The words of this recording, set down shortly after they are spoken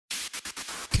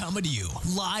Coming to you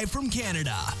live from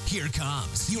Canada. Here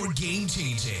comes your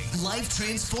game-changing,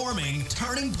 life-transforming,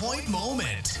 turning point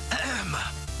moment.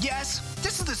 Yes,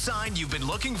 this is the sign you've been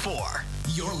looking for.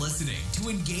 You're listening to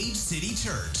Engage City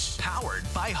Church. Powered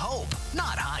by hope,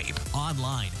 not hype.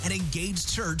 Online at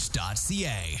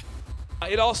EngageChurch.ca.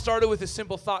 It all started with a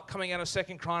simple thought coming out of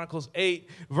 2 Chronicles 8,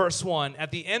 verse 1.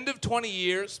 At the end of 20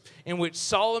 years, in which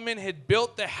Solomon had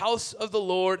built the house of the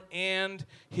Lord and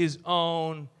his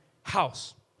own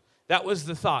house. That was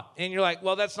the thought. And you're like,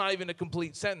 well, that's not even a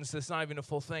complete sentence. That's not even a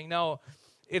full thing. No,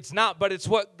 it's not, but it's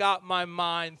what got my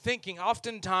mind thinking.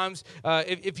 Oftentimes,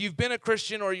 if you've been a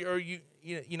Christian or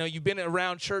you've been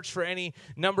around church for any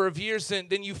number of years,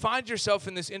 then you find yourself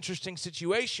in this interesting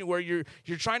situation where you're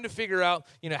trying to figure out,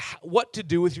 what to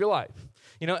do with your life.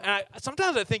 And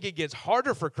sometimes I think it gets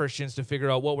harder for Christians to figure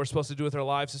out what we're supposed to do with our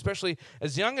lives, especially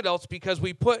as young adults, because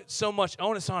we put so much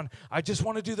onus on, I just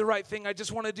want to do the right thing. I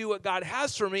just want to do what God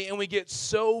has for me. And we get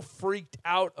so freaked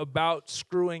out about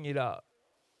screwing it up.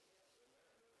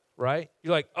 Right?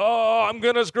 You're like, oh, I'm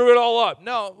going to screw it all up.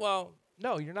 No,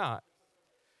 you're not.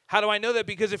 How do I know that?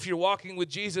 Because if you're walking with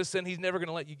Jesus, then he's never going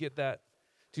to let you get that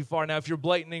too far. Now, if you're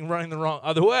blatantly running the wrong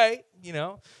other way,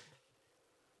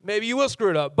 maybe you will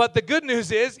screw it up. But the good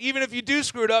news is, even if you do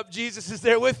screw it up, Jesus is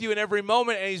there with you in every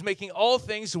moment, and he's making all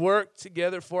things work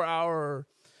together for our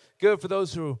good, for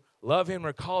those who love him,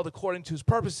 are called according to his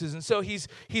purposes. And so he's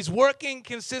working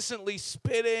consistently,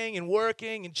 spitting and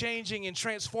working and changing and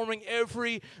transforming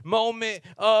every moment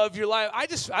of your life. I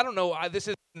don't know, this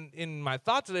isn't in my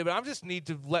thought today, but I just need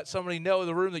to let somebody know in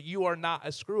the room that you are not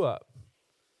a screw-up.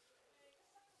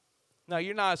 No,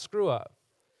 you're not a screw-up.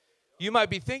 You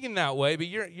might be thinking that way, but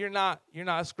you're not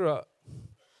a screw-up.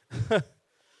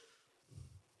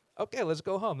 Okay, let's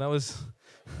go home. That was...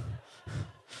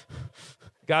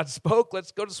 God spoke.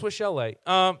 Let's go to Swiss Chalet.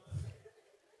 Go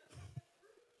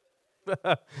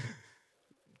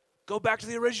back to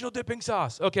the original dipping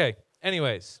sauce. Okay.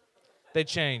 Anyways, they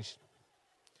changed.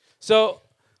 So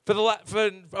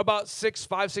for about 6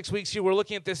 weeks here, we're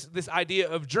looking at this idea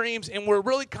of dreams, and we're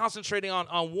really concentrating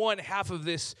on one half of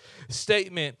this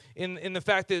statement in the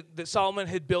fact that Solomon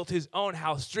had built his own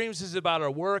house. Dreams is about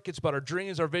our work. It's about our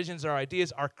dreams, our visions, our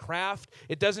ideas, our craft.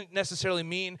 It doesn't necessarily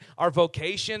mean our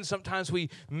vocation. Sometimes we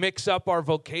mix up our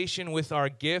vocation with our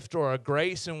gift or our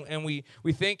grace, and we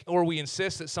think or we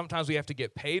insist that sometimes we have to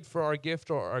get paid for our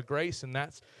gift or our grace, and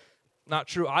that's not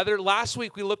true either. Last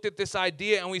week we looked at this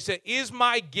idea and we said, is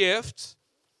my gift,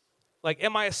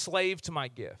 am I a slave to my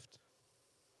gift?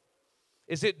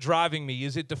 Is it driving me?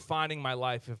 Is it defining my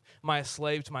life? Am I a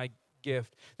slave to my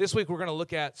gift? This week we're going to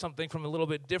look at something from a little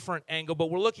bit different angle, but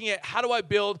we're looking at how do I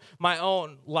build my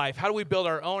own life? How do we build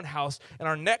our own house? In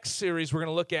our next series, we're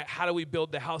going to look at how do we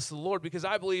build the house of the Lord, because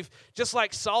I believe just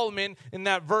like Solomon in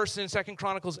that verse in 2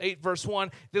 Chronicles 8 verse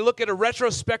 1, they look at a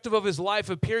retrospective of his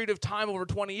life, a period of time over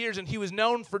 20 years, and he was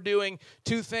known for doing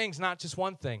two things, not just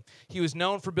one thing. He was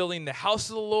known for building the house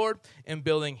of the Lord and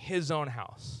building his own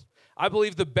house. I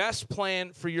believe the best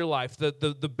plan for your life,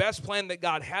 the best plan that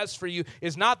God has for you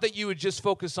is not that you would just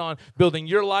focus on building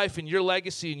your life and your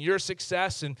legacy and your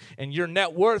success and your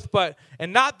net worth,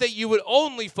 and not that you would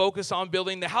only focus on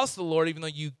building the house of the Lord, even though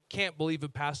you can't believe a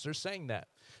pastor saying that.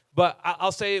 But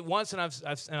I'll say it once and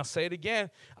I'll say it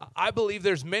again. I believe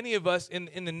there's many of us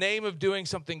in the name of doing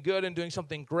something good and doing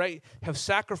something great have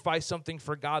sacrificed something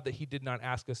for God that he did not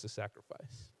ask us to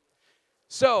sacrifice.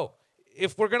 So,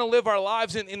 if we're going to live our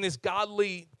lives in this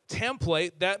godly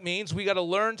template, that means we got to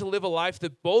learn to live a life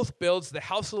that both builds the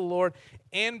house of the Lord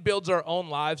and builds our own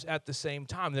lives at the same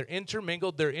time. They're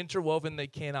intermingled, they're interwoven, they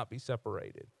cannot be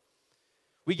separated.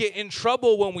 We get in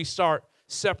trouble when we start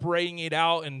separating it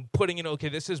out and putting it, okay,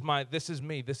 this is me, this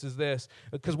is this.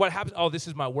 Because what happens, this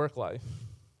is my work life.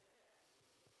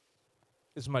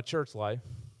 This is my church life.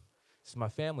 This is my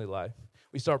family life.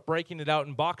 We start breaking it out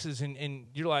in boxes, and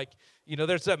you're like,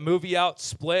 there's that movie out,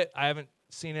 Split. I haven't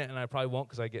seen it, and I probably won't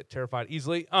because I get terrified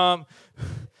easily.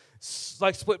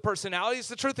 Like split personalities.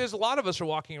 The truth is, a lot of us are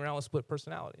walking around with split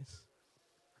personalities,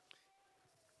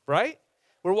 right?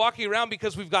 We're walking around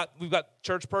because we've got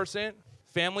church person,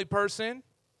 family person,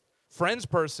 friends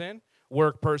person,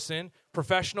 work person,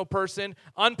 professional person,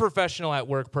 unprofessional at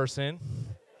work person.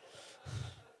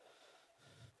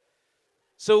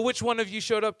 So which one of you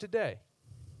showed up today?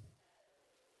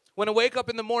 When I wake up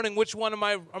in the morning, which one am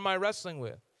I wrestling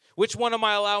with? Which one am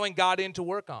I allowing God in to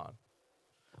work on?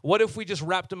 What if we just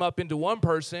wrapped them up into one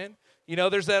person?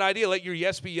 There's that idea, let your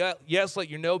yes be yes, let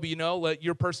your no be no, let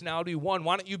your personality be one.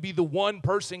 Why don't you be the one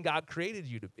person God created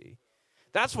you to be?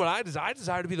 That's what I desire. I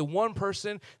desire to be the one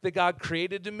person that God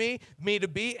created me to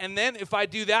be. And then if I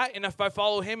do that and if I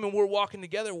follow him and we're walking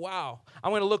together, wow.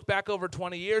 I'm going to look back over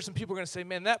 20 years and people are going to say,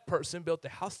 man, that person built the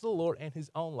house of the Lord and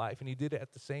his own life. And he did it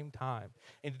at the same time.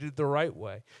 And he did it the right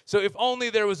way. So if only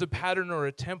there was a pattern or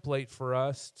a template for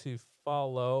us to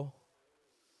follow.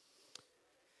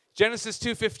 Genesis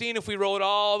 2:15, if we roll it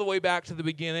all the way back to the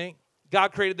beginning,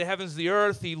 God created the heavens and the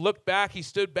earth. He looked back, he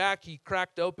stood back, he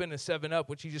cracked open a 7-Up,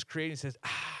 which he just created. He says,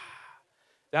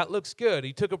 that looks good.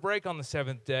 He took a break on the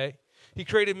seventh day. He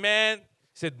created man. He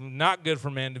said, not good for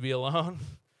man to be alone.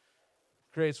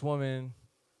 Creates woman.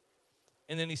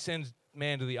 And then he sends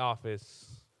man to the office.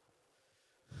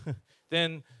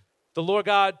 Then the Lord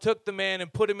God took the man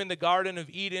and put him in the Garden of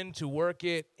Eden to work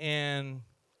it and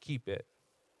keep it.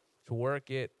 To work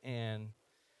it and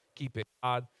keep it.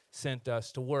 God sent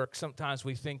us to work. Sometimes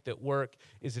we think that work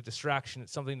is a distraction.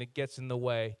 It's something that gets in the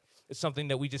way. It's something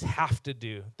that we just have to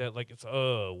do. That like it's,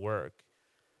 work.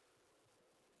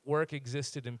 Work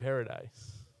existed in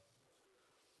paradise.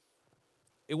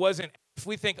 It wasn't, if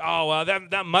we think,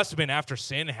 that must have been after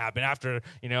sin happened, after,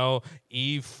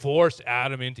 Eve forced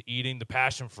Adam into eating the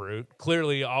passion fruit.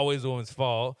 Clearly always the woman's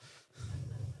fault.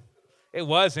 It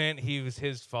wasn't. It was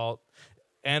his fault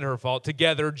and her fault.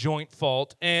 Together, joint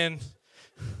fault. And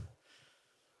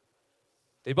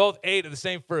they both ate of the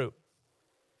same fruit.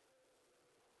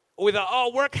 We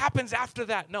thought, work happens after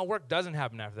that. No, work doesn't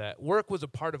happen after that. Work was a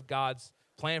part of God's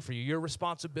plan for you, your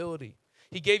responsibility.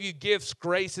 He gave you gifts,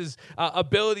 graces,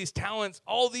 abilities, talents,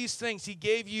 all these things. He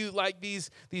gave you like these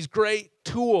great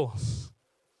tools.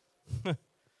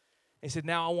 He said,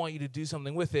 now I want you to do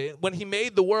something with it. When he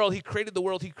made the world, he created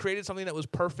something that was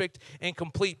perfect and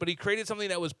complete. But he created something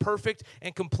that was perfect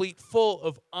and complete, full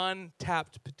of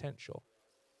untapped potential.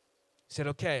 He said,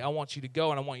 okay, I want you to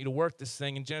go and I want you to work this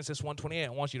thing. In Genesis 1:28, I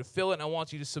want you to fill it and I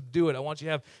want you to subdue it. I want you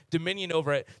to have dominion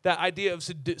over it. That idea of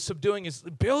subduing is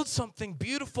build something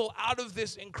beautiful out of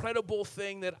this incredible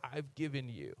thing that I've given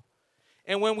you.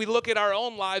 And when we look at our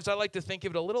own lives, I like to think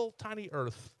of it a little tiny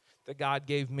earth that God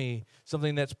gave me,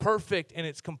 something that's perfect and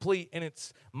it's complete and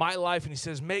it's my life. And he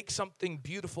says, make something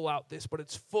beautiful out this, but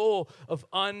it's full of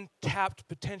untapped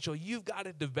potential. You've got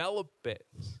to develop it.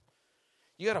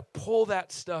 You got to pull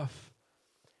that stuff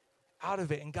out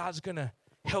of it, and God's going to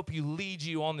help you, lead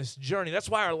you on this journey. That's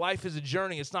why our life is a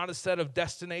journey. It's not a set of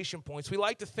destination points. We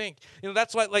like to think,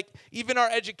 that's why even our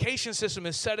education system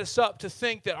has set us up to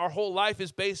think that our whole life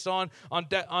is based on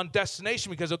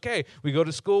destination because, okay, we go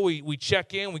to school, we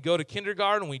check in, we go to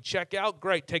kindergarten, we check out.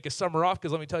 Great, take a summer off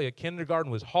because let me tell you,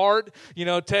 kindergarten was hard.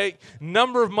 Take a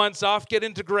number of months off, get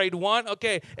into grade 1.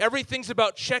 Okay, everything's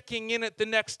about checking in at the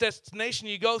next destination.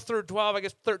 You go through 12,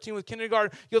 13 with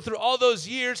kindergarten. You go through all those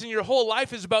years, and your whole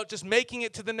life is about just making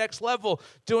it to the next level,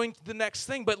 doing the next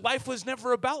thing. But life was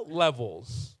never about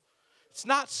levels. It's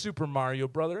not Super Mario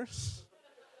Brothers.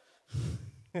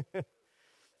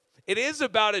 It is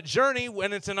about a journey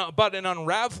when it's about an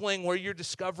unraveling where you're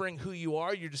discovering who you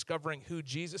are, you're discovering who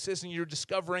Jesus is, and you're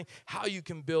discovering how you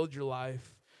can build your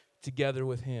life together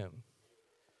with him.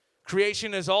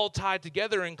 Creation is all tied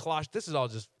together in Colossians.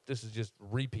 This is just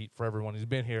repeat for everyone who's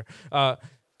been here.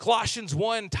 Colossians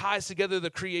 1 ties together the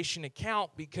creation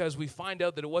account because we find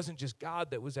out that it wasn't just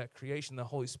God that was at creation. The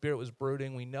Holy Spirit was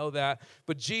brooding. We know that.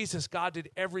 But Jesus, God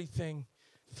did everything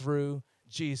through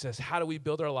Jesus. How do we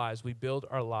build our lives? We build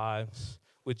our lives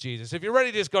with Jesus. If you're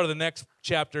ready, just go to the next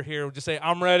chapter here. Just say,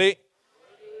 I'm ready.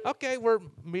 Okay, we're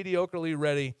mediocrely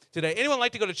ready today. Anyone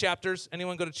like to go to chapters?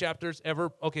 Anyone go to chapters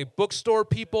ever? Okay, bookstore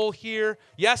people here.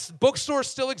 Yes, bookstores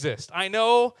still exist. I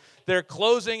know they're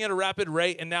closing at a rapid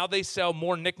rate, and now they sell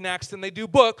more knickknacks than they do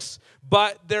books.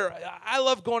 But I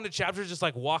love going to chapters, just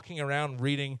like walking around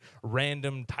reading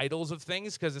random titles of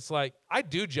things, because it's like I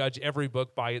do judge every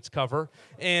book by its cover,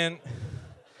 and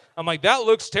I'm like, that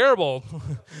looks terrible.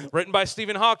 Written by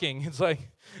Stephen Hawking. It's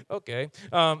like, okay.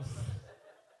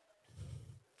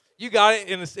 You got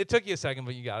it. It took you a second,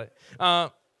 but you got it.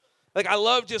 I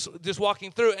love just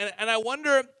walking through, and I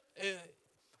wonder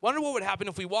what would happen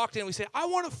if we walked in and we say, I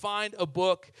want to find a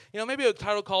book, maybe a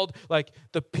title called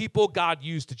The People God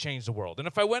Used to Change the World. And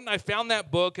if I went and I found that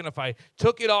book, and if I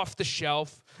took it off the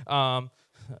shelf, it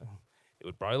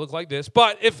would probably look like this.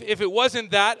 But if it wasn't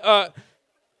that,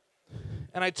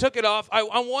 and I took it off, I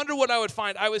wonder what I would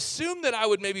find. I would assume that I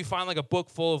would maybe find a book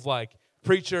full of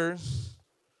preachers,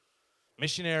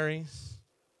 missionaries.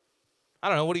 I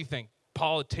don't know. What do you think?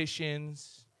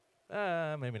 Politicians?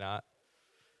 Maybe not.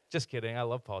 Just kidding. I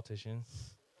love politicians.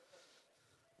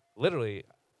 Literally.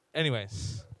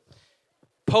 Anyways.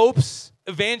 Popes,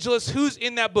 evangelists. Who's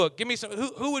in that book? Give me some.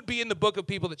 Who would be in the book of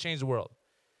people that change the world?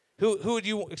 Who would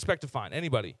you expect to find?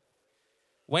 Anybody?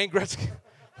 Wayne Gretzky?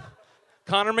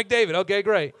 Connor McDavid. Okay,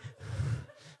 great.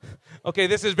 Okay,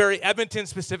 this is very Edmonton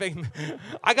specific.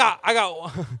 I got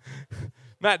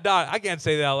Matt Dodd. I can't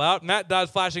say that out loud. Matt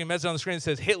Dodd's flashing a message on the screen that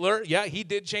says Hitler. Yeah, he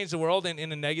did change the world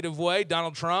in a negative way.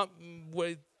 Donald Trump,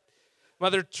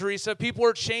 Mother Teresa. People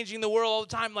are changing the world all the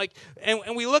time.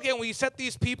 And we look at we set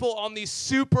these people on these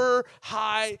super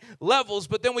high levels,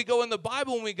 but then we go in the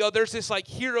Bible and we go, there's this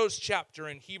heroes chapter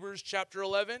in Hebrews chapter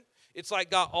 11. It's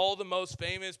got all the most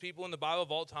famous people in the Bible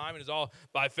of all time, and it's all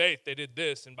by faith they did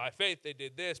this, and by faith they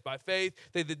did this, by faith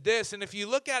they did this. And if you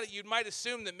look at it, you might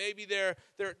assume that maybe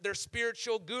they're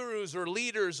spiritual gurus or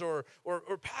leaders or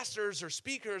pastors or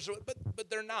speakers, but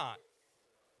they're not.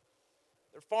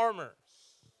 They're farmers,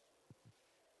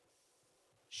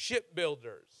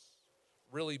 shipbuilders,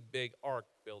 really big ark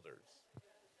builders,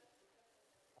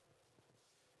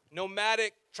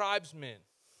 nomadic tribesmen,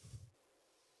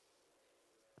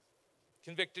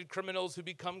 convicted criminals who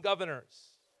become governors,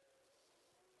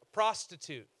 a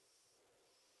prostitute.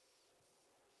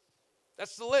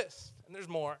 That's the list, and there's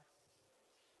more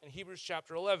in Hebrews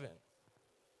chapter 11.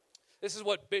 This is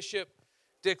what Bishop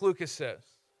Dick Lucas says.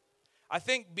 I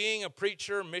think being a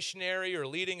preacher, missionary, or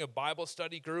leading a Bible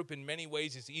study group in many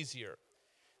ways is easier.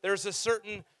 There's a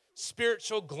certain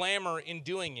spiritual glamour in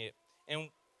doing it,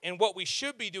 and what we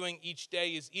should be doing each day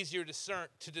is easier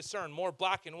to discern, more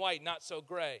black and white, not so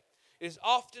gray. It is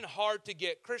often hard to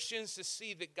get Christians to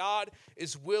see that God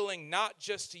is willing not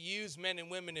just to use men and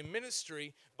women in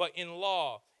ministry, but in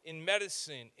law, in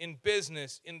medicine, in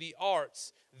business, in the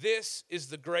arts. This is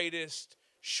the greatest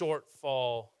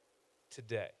shortfall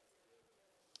today.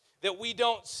 That we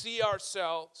don't see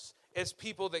ourselves as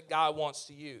people that God wants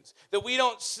to use. That we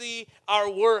don't see our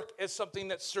work as something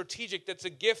that's strategic, that's a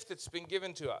gift that's been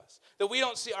given to us. That we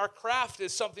don't see our craft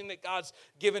as something that God's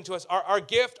given to us. Our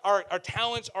gift, our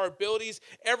talents, our abilities,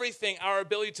 everything, our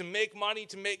ability to make money,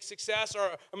 to make success,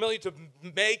 our ability to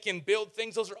make and build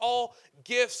things, those are all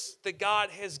gifts that God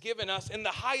has given us. And the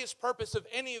highest purpose of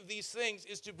any of these things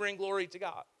is to bring glory to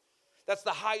God. That's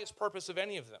the highest purpose of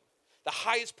any of them. The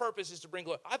highest purpose is to bring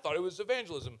glory. I thought it was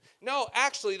evangelism. No,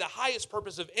 actually, the highest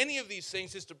purpose of any of these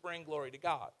things is to bring glory to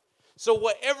God. So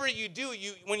whatever you do,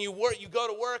 when you work, you go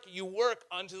to work, you work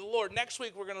unto the Lord. Next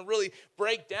week, we're going to really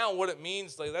break down what it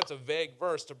means. That's a vague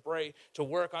verse, to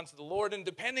work unto the Lord. And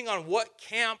depending on what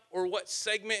camp or what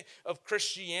segment of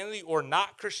Christianity or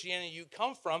not Christianity you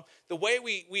come from, the way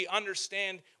we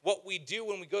understand what we do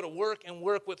when we go to work and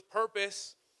work with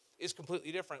purpose is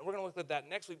completely different. We're going to look at that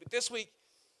next week. But this week,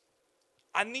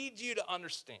 I need you to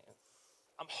understand,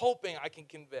 I'm hoping I can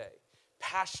convey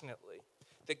passionately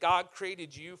that God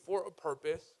created you for a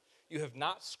purpose. You have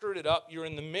not screwed it up. You're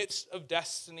in the midst of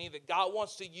destiny, that God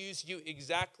wants to use you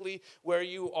exactly where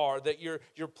you are, that your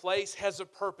place has a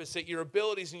purpose, that your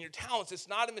abilities and your talents, it's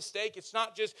not a mistake. It's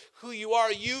not just who you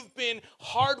are. You've been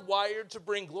hardwired to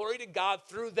bring glory to God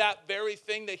through that very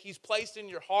thing that He's placed in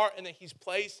your heart and that He's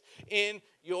placed in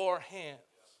your hands.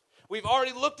 We've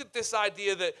already looked at this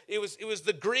idea that it was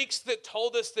the Greeks that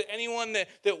told us that anyone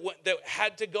that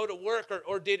had to go to work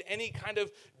or did any kind of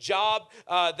job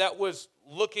that was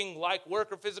looking like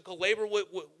work or physical labor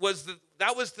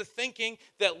that was the thinking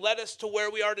that led us to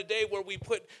where we are today, where we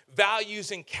put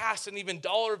values and caste and even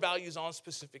dollar values on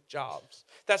specific jobs.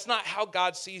 That's not how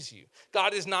God sees you.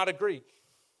 God is not a Greek.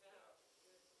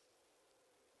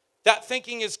 That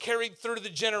thinking is carried through the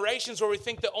generations where we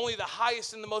think that only the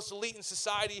highest and the most elite in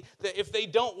society, that if they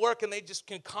don't work and they just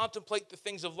can contemplate the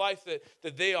things of life,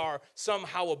 that they are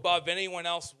somehow above anyone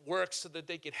else works so that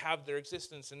they could have their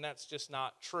existence, and that's just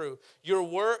not true. Your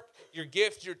work, your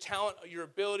gift, your talent, your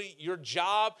ability, your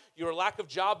job, your lack of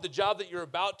job, the job that you're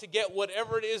about to get,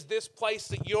 whatever it is, this place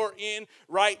that you're in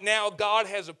right now, God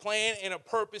has a plan and a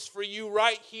purpose for you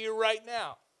right here, right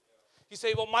now. You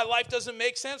say, well, my life doesn't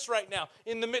make sense right now.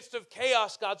 In the midst of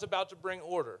chaos, God's about to bring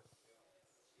order.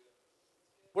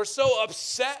 We're so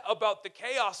upset about the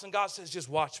chaos, and God says, just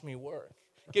watch me work.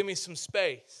 Give me some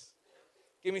space.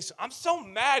 I'm so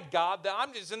mad, God, that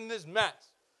I'm just in this mess.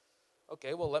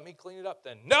 Okay, well, let me clean it up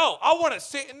then. No, I want to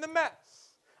sit in the mess.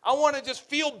 I want to just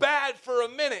feel bad for a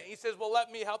minute. He says, well, let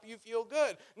me help you feel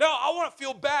good. No, I want to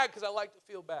feel bad because I like to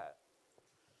feel bad.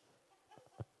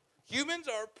 Humans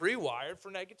are pre-wired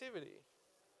for negativity.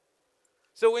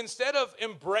 So instead of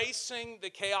embracing the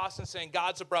chaos and saying,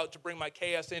 God's about to bring my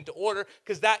chaos into order,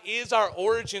 because that is our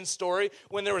origin story,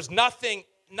 when there was nothing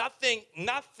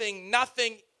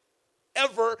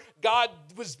ever, God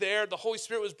was there, the Holy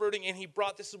Spirit was brooding, and He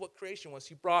brought, this is what creation was,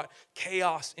 He brought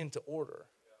chaos into order.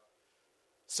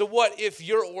 So what if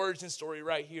your origin story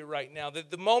right here, right now,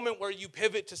 the moment where you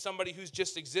pivot to somebody who's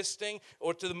just existing,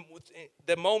 or to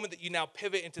the moment that you now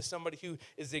pivot into somebody who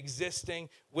is existing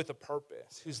with a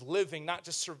purpose, who's living, not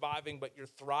just surviving, but you're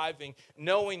thriving,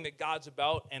 knowing that God's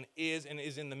about and is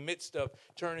in the midst of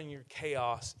turning your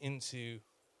chaos into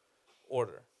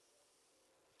order.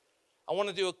 I want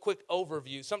to do a quick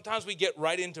overview. Sometimes we get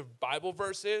right into Bible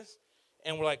verses,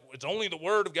 and we're like, it's only the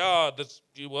Word of God, that's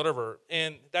whatever,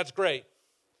 and that's great.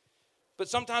 But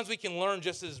sometimes we can learn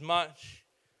just as much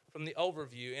from the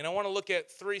overview. And I want to look at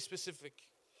 3 specific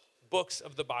books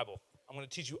of the Bible. I'm going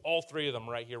to teach you all 3 of them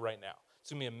right here, right now.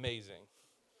 It's going to be amazing.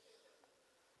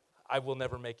 I will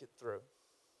never make it through.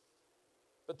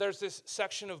 But there's this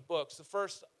section of books. The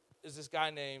first is this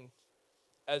guy named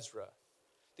Ezra.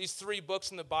 These 3 books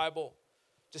in the Bible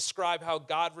describe how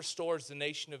God restores the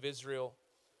nation of Israel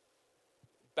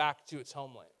back to its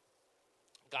homeland.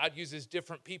 God uses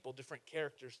different people, different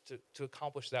characters to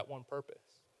accomplish that one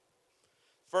purpose.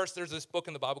 First, there's this book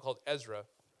in the Bible called Ezra.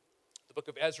 The book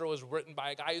of Ezra was written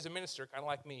by a guy who's a minister, kind of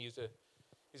like me.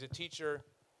 He's a teacher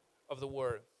of the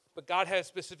Word. But God had a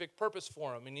specific purpose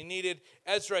for him, and he needed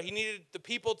Ezra. He needed the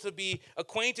people to be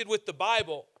acquainted with the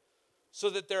Bible so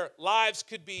that their lives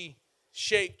could be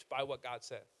shaped by what God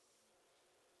said.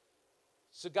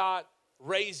 So God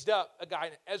raised up a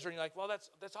guy, Ezra, and you're like, well,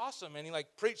 that's awesome. And he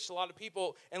preached to a lot of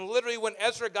people. And literally when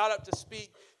Ezra got up to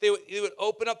speak, he would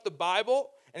open up the Bible,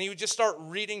 and he would just start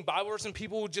reading Bible verses, and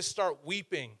people would just start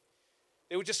weeping.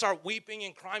 They would just start weeping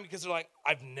and crying because they're like,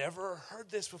 I've never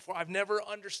heard this before. I've never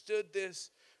understood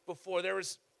this before.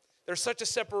 There's such a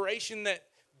separation that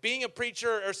being a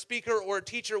preacher or speaker or a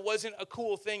teacher wasn't a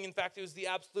cool thing. In fact, it was the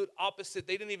absolute opposite.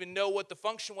 They didn't even know what the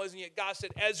function was, and yet God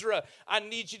said, Ezra, I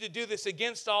need you to do this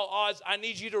against all odds. I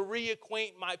need you to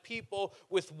reacquaint my people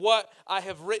with what I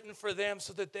have written for them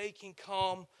so that they can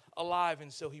come alive.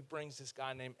 And so he brings this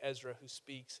guy named Ezra who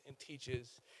speaks and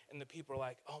teaches, and the people are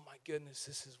like, oh my goodness,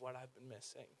 this is what I've been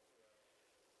missing.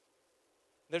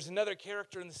 There's another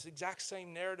character in this exact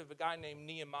same narrative, a guy named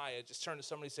Nehemiah. Just turn to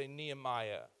somebody and say,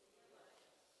 Nehemiah.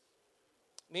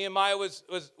 Nehemiah was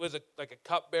a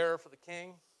cupbearer for the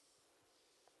king.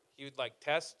 He would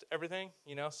test everything,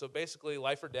 so basically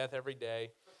life or death every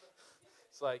day.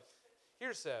 It's like,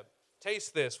 here, Seb,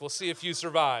 taste this. We'll see if you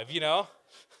survive,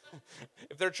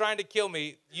 If they're trying to kill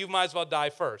me, you might as well die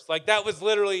first. That was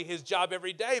literally his job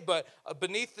every day, but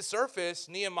beneath the surface,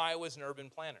 Nehemiah was an urban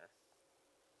planner.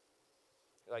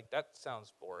 You're like, that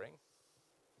sounds boring.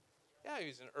 Yeah, he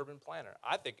was an urban planner.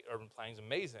 I think urban planning is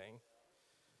amazing.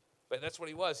 But that's what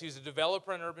he was. He was a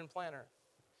developer and urban planner.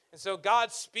 And so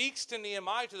God speaks to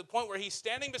Nehemiah to the point where he's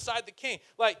standing beside the king.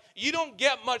 You don't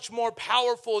get much more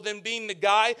powerful than being the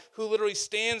guy who literally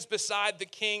stands beside the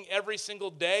king every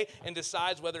single day and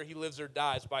decides whether he lives or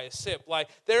dies by a sip.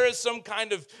 There is some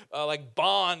kind of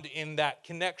bond in that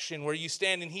connection where you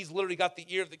stand and he's literally got the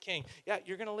ear of the king. Yeah,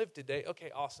 you're going to live today.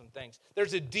 Okay, awesome, thanks.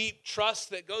 There's a deep trust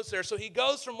that goes there. So he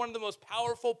goes from one of the most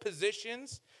powerful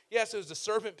positions. Yes, it was a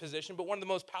servant position, but one of the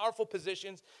most powerful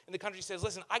positions in the country. He says,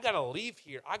 listen, I got to leave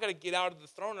here. I got to get out of the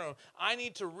throne room. I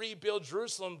need to rebuild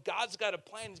Jerusalem. God's got a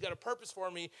plan. He's got a purpose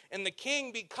for me. And the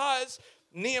king, because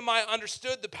Nehemiah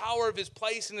understood the power of his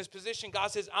place and his position,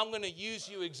 God says, I'm going to use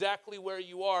you exactly where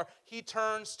you are. He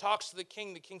turns, talks to the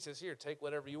king. The king says, here, take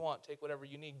whatever you want. Take whatever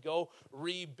you need. Go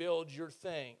rebuild your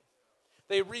thing.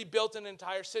 They rebuilt an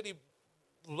entire city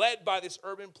led by this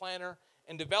urban planner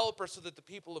and developer so that the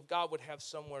people of God would have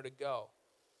somewhere to go.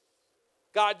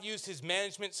 God used his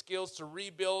management skills to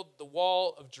rebuild the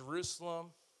wall of Jerusalem.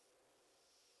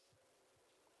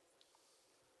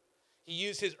 He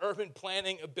used his urban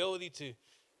planning ability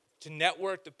to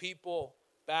network the people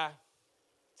back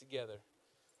together.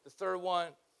 The third one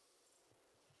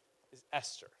is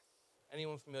Esther.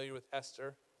 Anyone familiar with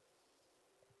Esther?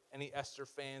 Any Esther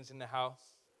fans in the house?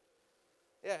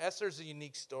 Yeah, Esther's a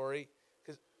unique story.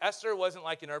 Because Esther wasn't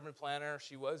like an urban planner.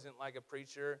 She wasn't like a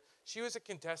preacher. She was a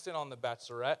contestant on The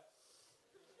Bachelorette,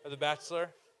 or The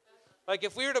Bachelor.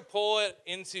 If we were to pull it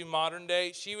into modern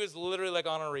day, she was literally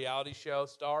on a reality show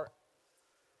star.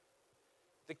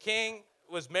 The king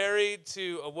was married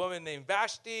to a woman named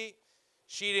Vashti.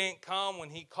 She didn't come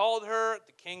when he called her.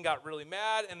 The king got really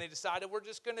mad, and they decided we're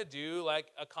just going to do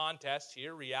a contest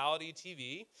here, reality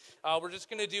TV. We're just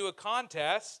going to do a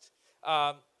contest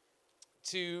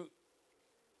to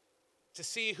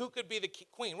see who could be the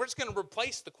queen. We're just going to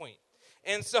replace the queen.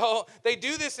 And so they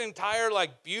do this entire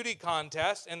beauty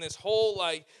contest and this whole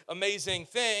amazing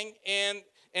thing. And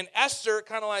Esther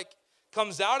kind of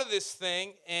comes out of this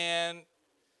thing, and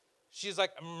She's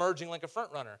like emerging like a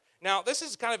front runner. Now, this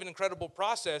is kind of an incredible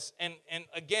process. And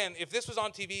again, if this was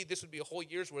on TV, this would be a whole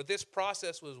year's worth. This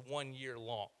process was 1 year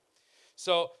long.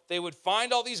 So they would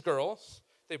find all these girls.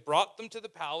 They brought them to the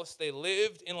palace. They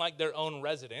lived in like their own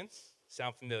residence.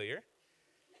 Sound familiar?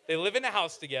 They live in a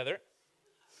house together.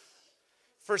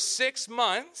 For 6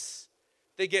 months,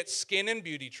 they get skin and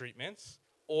beauty treatments,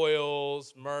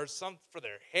 oils, myrrh, some for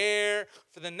their hair.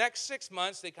 For the next 6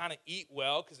 months, they kind of eat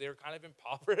well because they were kind of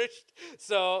impoverished.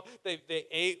 So they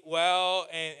ate well,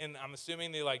 and I'm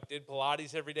assuming they like did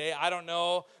Pilates every day. I don't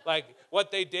know like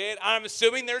what they did. I'm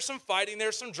assuming there's some fighting,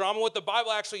 there's some drama. What the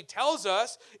Bible actually tells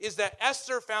us is that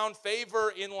Esther found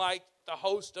favor in like the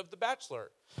host of The Bachelor.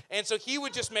 And so he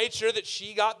would just make sure that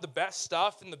she got the best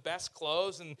stuff and the best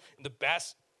clothes and the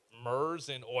best myrrhs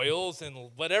and oils and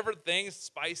whatever things,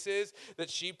 spices that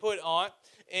she put on.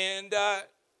 And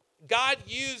God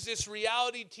used this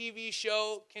reality TV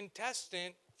show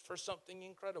contestant for something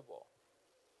incredible.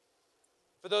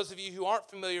 For those of you who aren't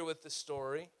familiar with the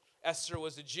story, Esther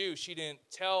was a Jew. She didn't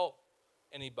tell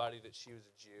anybody that she was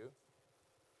a Jew.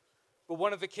 But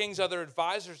one of the king's other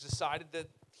advisors decided that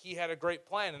he had a great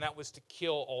plan, and that was to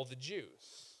kill all the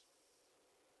Jews.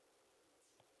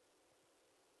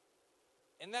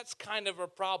 And that's kind of a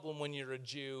problem when you're a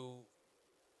Jew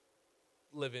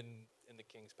living in the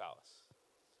king's palace.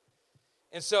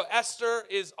 And so Esther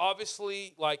is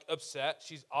obviously like upset.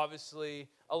 She's obviously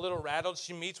a little rattled.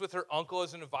 She meets with her uncle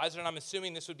as an advisor, and I'm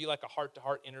assuming this would be like a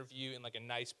heart-to-heart interview in like a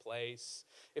nice place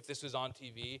if this was on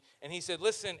TV. And he said,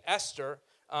 listen, Esther,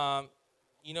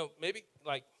 maybe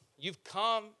like you've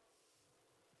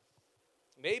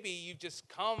just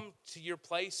come to your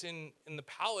place in the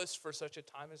palace for such a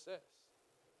time as this.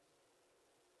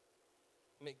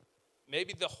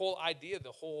 Maybe the whole idea,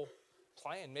 the whole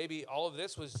plan, maybe all of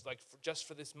this was like just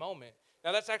for this moment.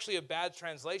 Now that's actually a bad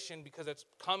translation because it's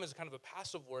come as kind of a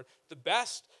passive word. The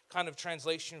best kind of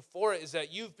translation for it is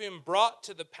that you've been brought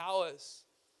to the palace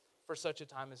for such a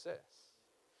time as this.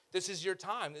 This is your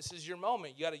time. This is your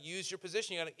moment. You got to use your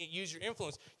position. You got to use your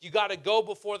influence. You got to go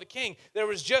before the king. There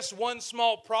was just one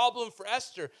small problem for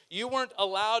Esther. You weren't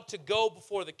allowed to go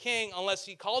before the king unless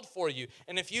he called for you.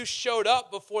 And if you showed up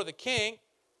before the king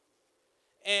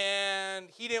and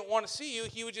he didn't want to see you,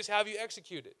 he would just have you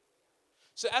executed.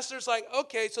 So Esther's like,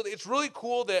 okay, so it's really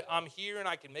cool that I'm here and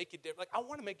I can make a difference. Like, I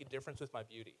want to make a difference with my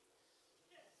beauty.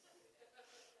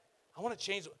 I want to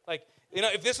change, like,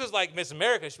 if this was like Miss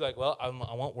America, she'd be like, well, I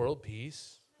want world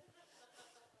peace.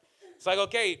 It's like,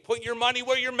 okay, put your money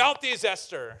where your mouth is,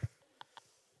 Esther.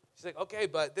 She's like, okay,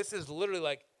 but this is literally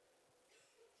like,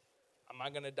 am I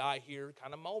going to die here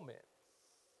kind of moment.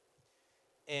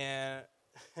 And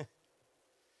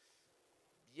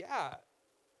yeah,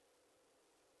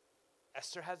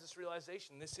 Esther has this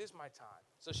realization, this is my time.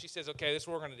 So she says, okay, this is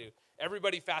what we're going to do.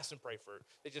 Everybody fast and pray for her.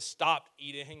 They just stopped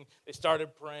eating. They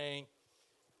started praying.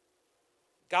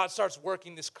 God starts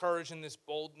working this courage and this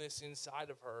boldness inside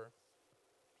of her.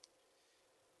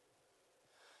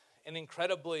 And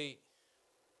incredibly,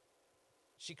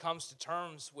 she comes to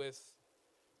terms with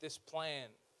this plan.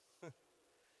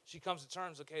 She comes to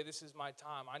terms, okay, this is my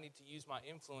time. I need to use my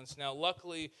influence. Now,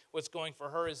 luckily, what's going for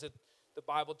her is that the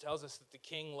Bible tells us that the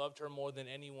king loved her more than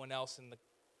anyone else in the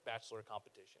bachelor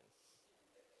competition.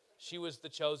 She was the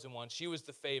chosen one. She was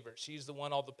the favorite. She's the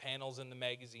one all the panels in the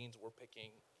magazines were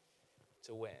picking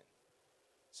to win.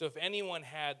 So if anyone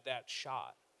had that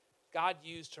shot, God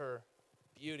used her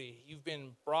beauty. You've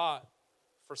been brought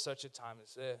for such a time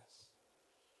as this.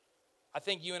 I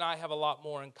think you and I have a lot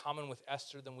more in common with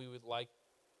Esther than we would like,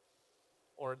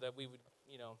 or that we would,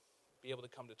 be able to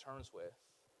come to terms with.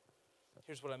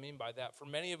 Here's what I mean by that. For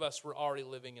many of us, we're already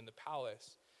living in the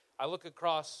palace. I look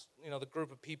across, the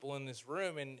group of people in this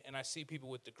room, and I see people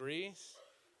with degrees,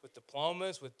 with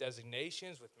diplomas, with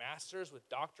designations, with masters, with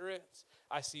doctorates.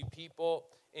 I see people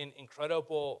in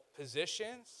incredible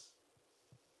positions.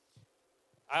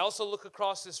 I also look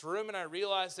across this room, and I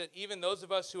realize that even those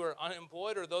of us who are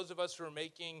unemployed or those of us who are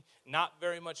making not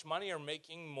very much money are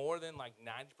making more than like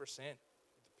 90% of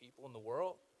the people in the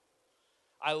world.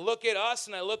 I look at us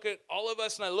and I look at all of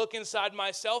us and I look inside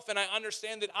myself and I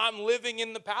understand that I'm living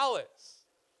in the palace.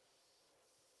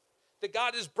 That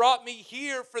God has brought me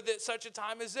here for such a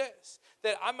time as this.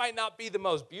 That I might not be the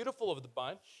most beautiful of the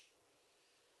bunch,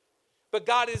 but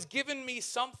God has given me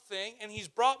something and he's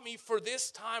brought me for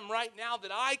this time right now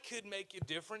that I could make a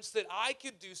difference, that I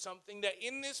could do something, that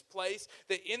in this place,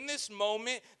 that in this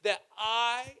moment, that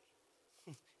I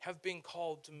have been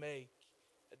called to make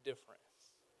a difference.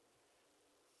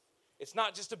 It's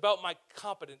not just about my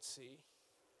competency.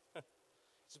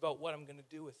 It's about what I'm going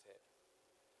to do with it.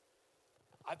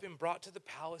 I've been brought to the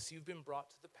palace. You've been brought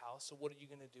to the palace. So what are you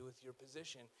going to do with your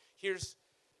position? Here's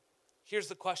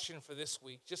the question for this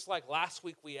week. Just like last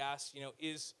week we asked,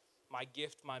 is my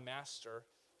gift my master?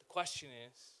 The question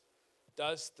is,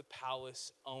 does the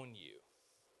palace own you?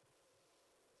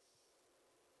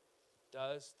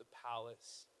 Does the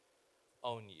palace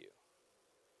own you?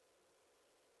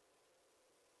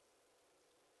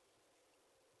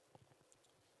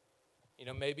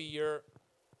 Maybe you're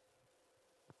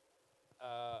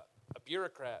a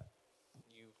bureaucrat.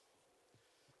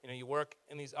 You work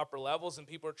in these upper levels and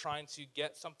people are trying to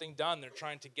get something done. They're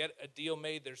trying to get a deal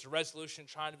made. There's a resolution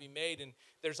trying to be made. And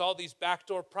there's all these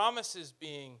backdoor promises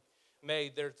being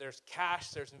made. There's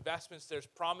cash, there's investments, there's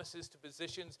promises to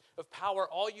positions of power.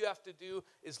 All you have to do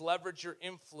is leverage your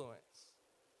influence.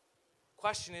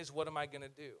 Question is, what am I going to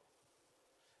do?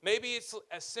 Maybe it's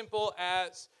as simple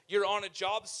as you're on a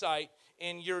job site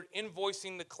and you're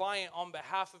invoicing the client on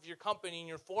behalf of your company, and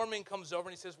your foreman comes over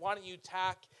and he says, why don't you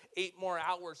tack 8 more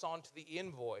hours onto the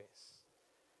invoice?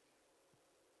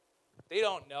 They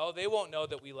don't know. They won't know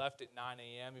that we left at 9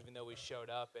 a.m. even though we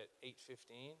showed up at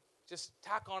 8:15. Just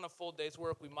tack on a full day's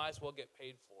work. We might as well get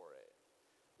paid for it.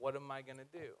 What am I going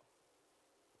to do?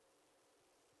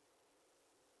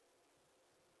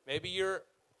 Maybe you're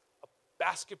a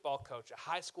basketball coach, a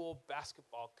high school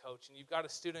basketball coach, and you've got a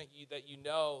student that you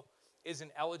know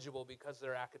isn't eligible because of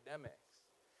their academics,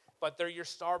 but they're your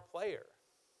star player.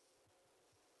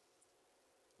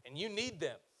 And you need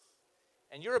them.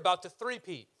 And you're about to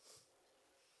three-peat.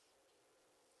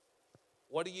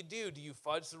 What do? Do you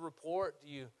fudge the report? Do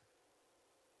you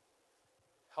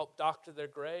help doctor their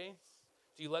grades?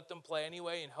 Do you let them play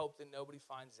anyway and hope that nobody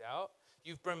finds out?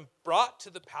 You've been brought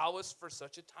to the palace for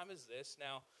such a time as this.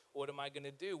 Now, what am I going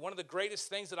to do? One of the greatest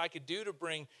things that I could do to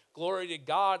bring glory to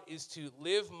God is to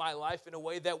live my life in a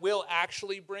way that will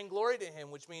actually bring glory to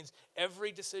Him, which means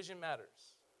every decision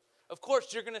matters. Of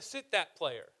course, you're going to sit that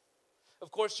player.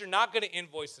 Of course, you're not going to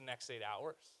invoice the next 8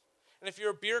 hours. And if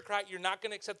you're a bureaucrat, you're not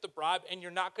going to accept the bribe, and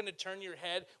you're not going to turn your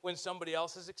head when somebody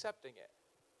else is accepting it.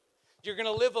 You're going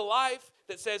to live a life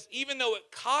that says, even though it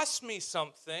costs me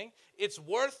something, it's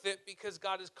worth it because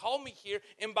God has called me here.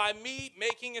 And by me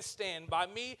making a stand, by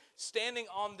me standing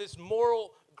on this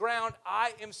moral ground,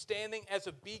 I am standing as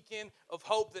a beacon of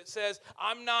hope that says,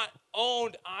 I'm not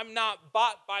owned, I'm not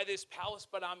bought by this palace,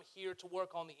 but I'm here to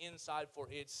work on the inside for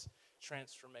its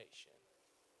transformation.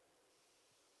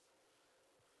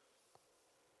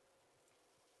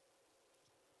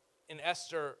 In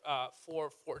Esther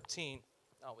 4:14,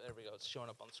 oh, there we go. It's showing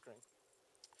up on the screen.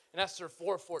 In Esther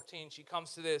 4:14, she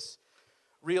comes to this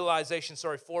realization.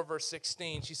 4 verse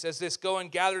 16. She says this, go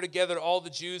and gather together all the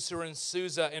Jews who are in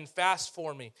Susa and fast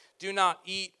for me. Do not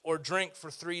eat or drink for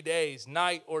 3 days,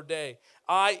 night or day.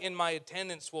 I and my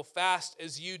attendants will fast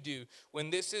as you do. When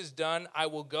this is done, I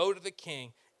will go to the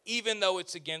king, even though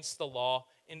it's against the law.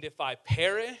 And if I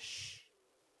perish,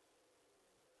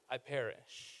 I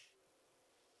perish.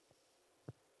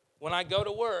 When I go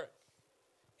to work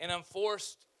and I'm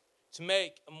forced to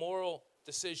make a moral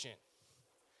decision,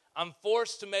 I'm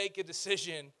forced to make a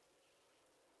decision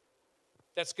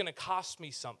that's going to cost me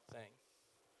something,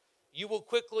 you will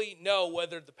quickly know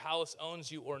whether the palace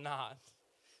owns you or not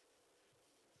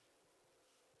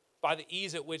by the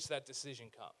ease at which that decision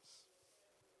comes.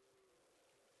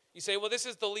 You say, well, this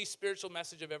is the least spiritual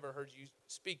message I've ever heard you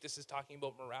speak. This is talking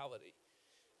about morality.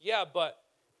 Yeah, but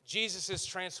Jesus is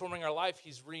transforming our life.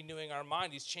 He's renewing our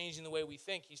mind. He's changing the way we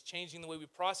think. He's changing the way we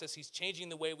process. He's changing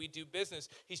the way we do business.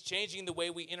 He's changing the way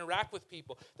we interact with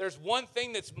people. There's one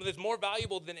thing that's more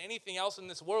valuable than anything else in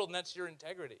this world, and that's your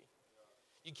integrity.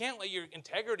 You can't let your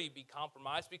integrity be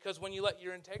compromised, because when you let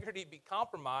your integrity be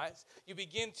compromised, you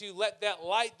begin to let that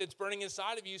light that's burning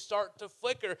inside of you start to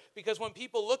flicker, because when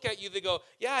people look at you, they go,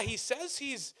 yeah, he says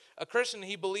he's a Christian,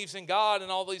 he believes in God and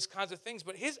all these kinds of things,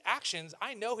 but his actions,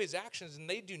 I know his actions, and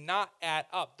they do not add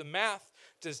up. The math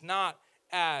does not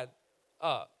add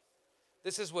up.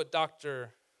 This is what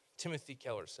Dr. Timothy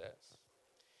Keller says.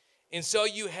 And so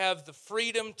you have the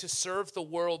freedom to serve the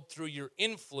world through your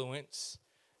influence,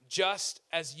 just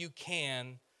as you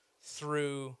can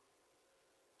through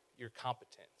your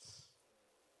competence.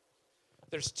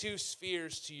 There's two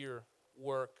spheres to your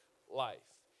work life.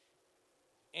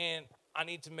 And I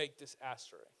need to make this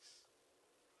asterisk.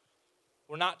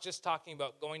 We're not just talking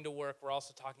about going to work, we're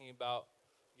also talking about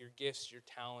your gifts, your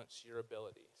talents, your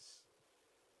abilities.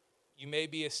 You may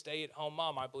be a stay-at-home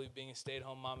mom. I believe being a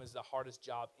stay-at-home mom is the hardest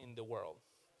job in the world.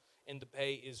 And the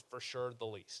pay is for sure the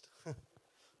least.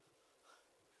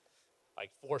 Like,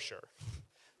 for sure.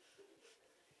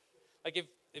 Like,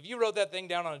 if you wrote that thing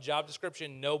down on a job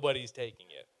description, nobody's taking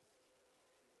it.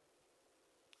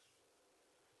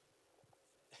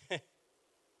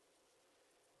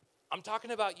 I'm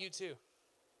talking about you too.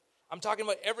 I'm talking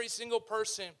about every single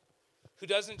person who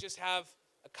doesn't just have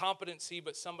a competency,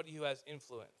 but somebody who has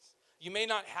influence. You may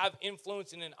not have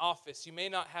influence in an office. You may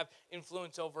not have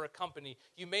influence over a company.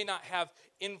 You may not have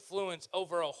influence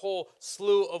over a whole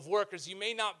slew of workers. You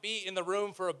may not be in the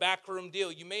room for a backroom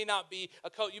deal. You may not be a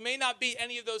coach. You may not be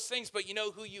any of those things, but you know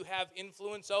who you have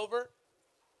influence over?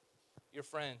 Your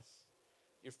friends,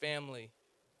 your family,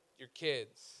 your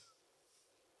kids,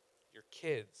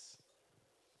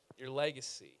 your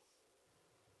legacy.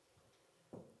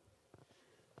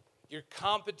 Your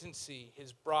competency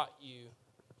has brought you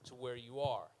to where you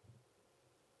are.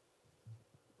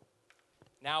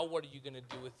 Now what are you going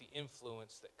to do with the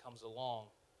influence that comes along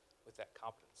with that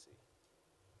competency?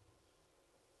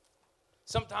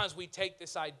 Sometimes we take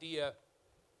this idea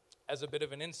as a bit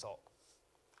of an insult.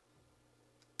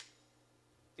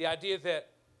 The idea that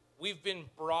we've been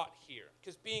brought here,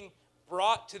 because being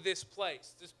brought to this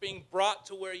place, this being brought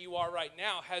to where you are right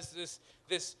now has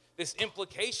this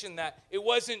implication that it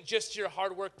wasn't just your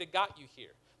hard work that got you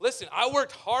here. Listen, I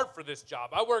worked hard for this job.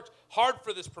 I worked hard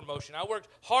for this promotion. I worked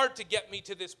hard to get me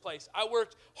to this place. I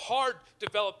worked hard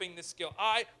developing this skill.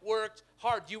 I worked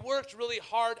hard. You worked really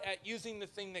hard at using the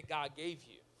thing that God gave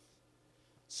you.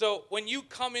 So when you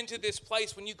come into this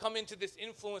place, when you come into this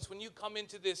influence, when you come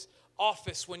into this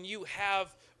office, when you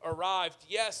have arrived,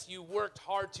 yes, you worked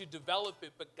hard to develop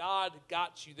it, but God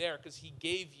got you there because he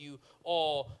gave you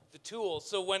all the tools.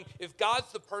 So if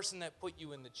God's the person that put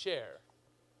you in the chair,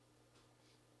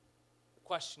 the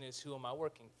question is, who am I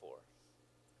working for?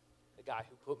 The guy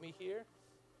who put me here?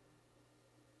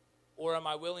 Or am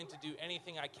I willing to do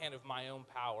anything I can of my own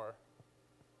power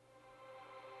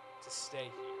to stay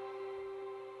here?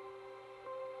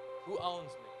 Who owns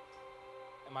me?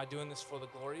 Am I doing this for the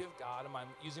glory of God? Am I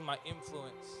using my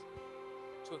influence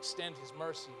to extend his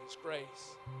mercy, his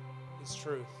grace, his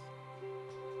truth?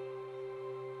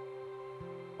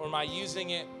 Or am I using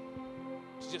it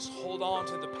to just hold on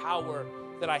to the power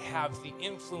that I have, the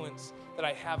influence that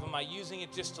I have? Am I using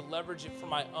it just to leverage it for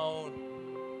my own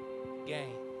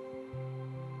gain?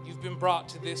 You've been brought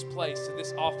to this place, to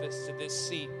this office, to this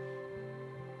seat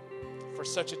for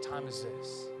such a time as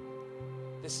this.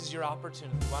 This is your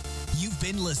opportunity. You've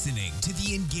been listening to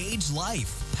The Engage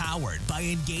Life, powered by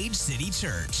Engage City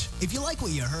Church. If you like what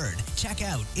you heard, check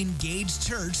out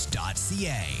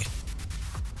EngageChurch.ca.